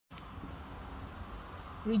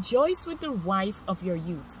Rejoice with the wife of your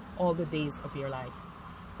youth all the days of your life.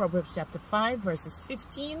 Proverbs chapter 5 verses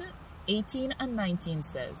 15, 18 and 19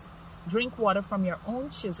 says, Drink water from your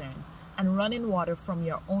own cistern and running water from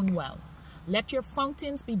your own well. Let your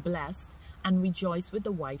fountains be blessed and rejoice with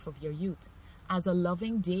the wife of your youth. As a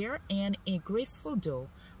loving deer and a graceful doe,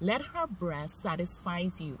 let her breast satisfy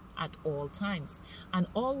you at all times and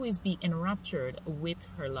always be enraptured with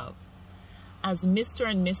her love. As Mr.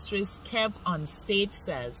 and Mistress Kev on stage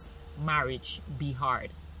says, marriage be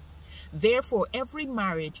hard. Therefore, every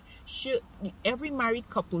married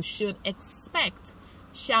couple should expect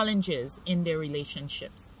challenges in their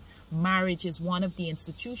relationships. Marriage is one of the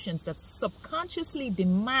institutions that subconsciously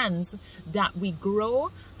demands that we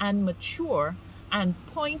grow and mature and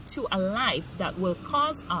point to a life that will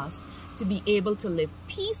cause us to be able to live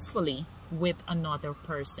peacefully with another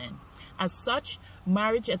person. As such,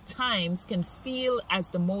 marriage at times can feel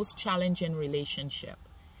as the most challenging relationship.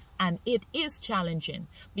 And it is challenging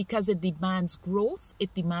because it demands growth,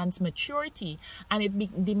 it demands maturity, and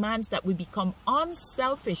it demands that we become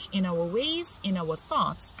unselfish in our ways, in our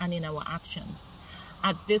thoughts, and in our actions.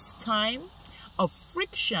 At this time of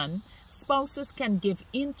friction, spouses can give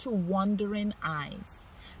in to wandering eyes.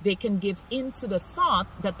 They can give in to the thought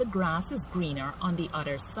that the grass is greener on the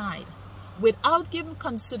other side, without giving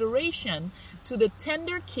consideration to the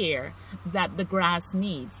tender care that the grass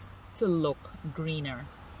needs to look greener.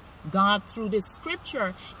 God, through this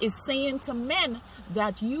scripture, is saying to men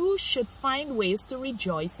that you should find ways to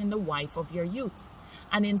rejoice in the wife of your youth.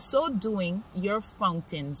 And in so doing, your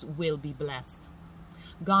fountains will be blessed.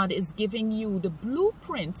 God is giving you the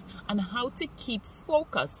blueprint on how to keep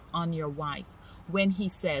focus on your wife when he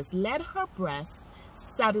says, let her breast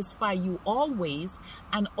satisfy you always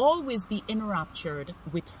and always be enraptured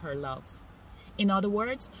with her love. In other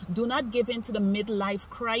words, do not give in to the midlife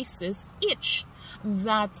crisis itch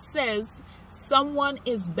that says someone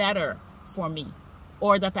is better for me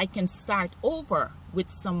or that I can start over with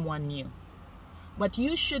someone new. But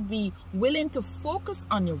you should be willing to focus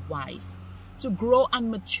on your wife, to grow and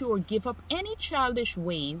mature, give up any childish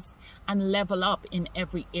ways, and level up in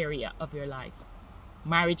every area of your life.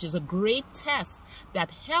 Marriage is a great test that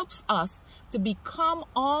helps us to become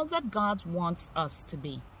all that God wants us to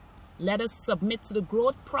be. Let us submit to the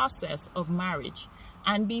growth process of marriage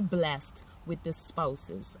and be blessed with the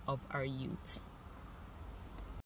spouses of our youth.